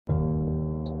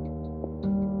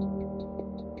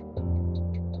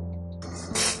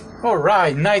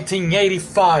Alright,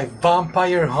 1985,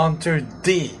 Vampire Hunter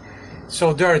D.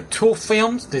 So there are two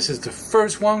films. This is the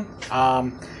first one.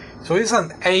 So it's an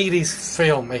 80s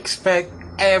film. Expect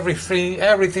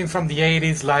everything from the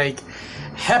 80s, like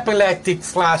epileptic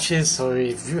flashes. So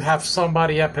if you have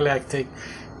somebody epileptic,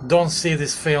 don't see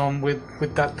this film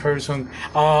with that person.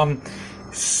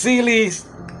 Silly,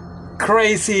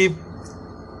 crazy,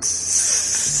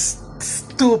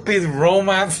 stupid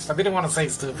romance. I didn't want to say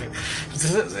stupid.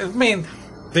 I mean,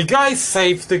 the guy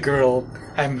saves the girl,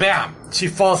 and bam, she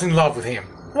falls in love with him.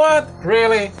 What?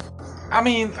 Really? I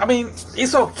mean,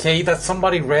 it's okay that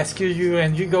somebody rescues you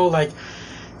and you go like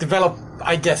develop,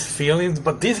 I guess, feelings.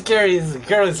 But this girl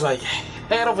is like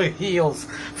head over heels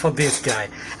for this guy,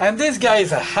 and this guy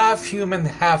is a half human,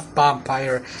 half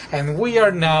vampire, and we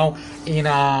are now in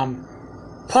a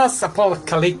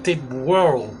post-apocalyptic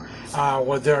world.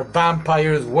 Where there are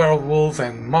vampires, werewolves,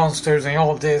 and monsters, and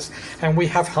all this, and we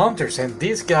have hunters. And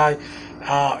this guy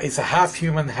is a half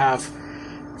human, half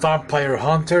vampire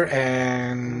hunter,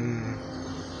 and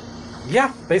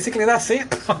yeah, basically that's it.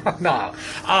 No,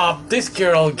 this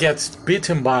girl gets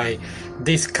bitten by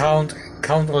this Count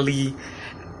Lee,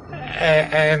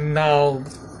 and now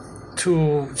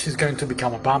she's going to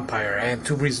become a vampire, and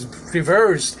to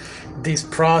reverse this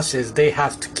process, they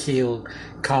have to kill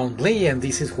Count Lee, and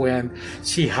this is when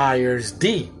she hires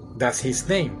D. That's his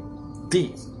name,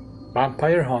 D.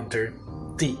 Vampire Hunter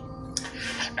D.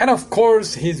 And of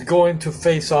course, he's going to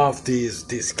face off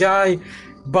this guy,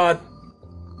 but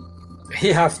he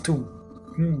has to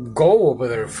go over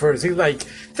there first. It's like,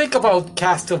 think about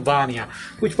Castlevania,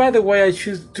 which, by the way, I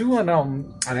should do an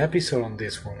episode on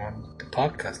this one on the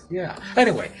podcast. Yeah.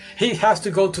 Anyway, he has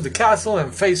to go to the castle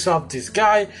and face off this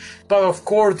guy, but of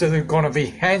course there's gonna be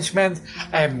henchmen,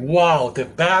 and wow, the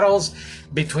battles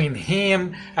between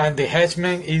him and the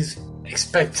henchmen is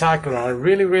spectacular. I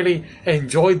really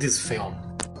enjoyed this film.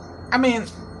 I mean,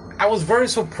 I was very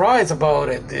surprised about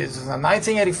it. It's a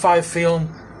 1985 film.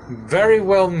 Very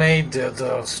well made.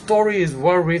 The story is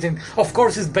well written. Of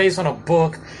course, it's based on a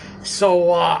book,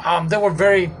 so they were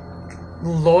very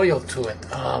loyal to it.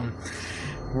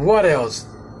 What else?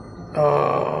 I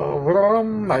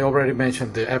already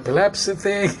mentioned the epilepsy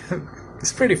thing.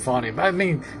 It's pretty funny. I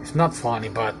mean, it's not funny,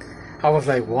 but I was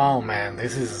like, wow, man,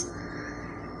 this is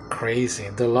crazy.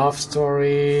 The love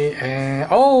story, and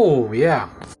oh yeah,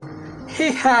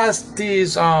 he has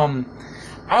this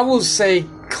I would say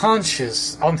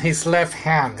conscious on his left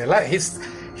hand.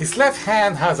 His left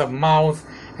hand has a mouth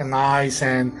and eyes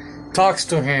and talks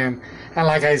to him, and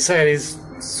like I said, it's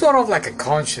sort of like a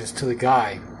conscience to the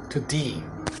guy, to D.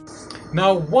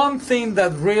 Now, one thing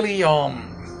that really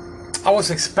I was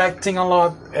expecting a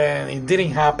lot and it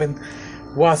didn't happen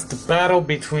was the battle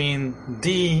between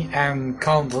D and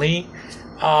Count Lee.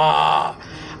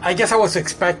 I guess I was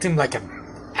expecting like an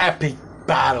epic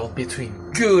battle between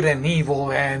good and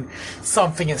evil and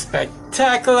something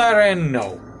spectacular, and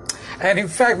no. And in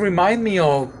fact, remind me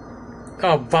of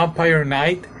Vampire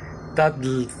Knight, that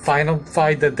final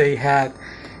fight that they had,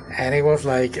 and it was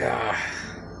like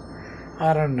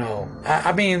I don't know.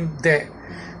 I mean,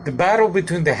 the battle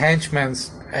between the henchmen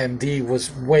and D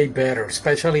was way better,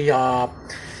 especially the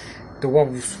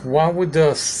one with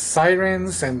the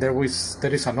sirens, and there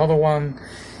is another one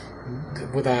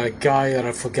with a guy that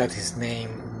I forgot his name.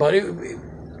 But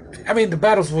I mean, the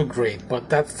battles were great, but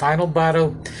that final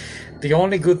battle, the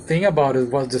only good thing about it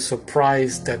was the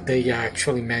surprise that they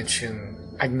actually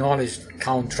acknowledged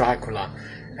Count Dracula.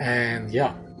 And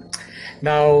yeah,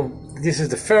 now this is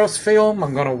the first film.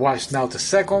 I'm gonna watch now the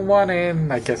second one,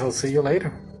 and I guess I'll see you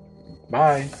later.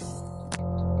 Bye.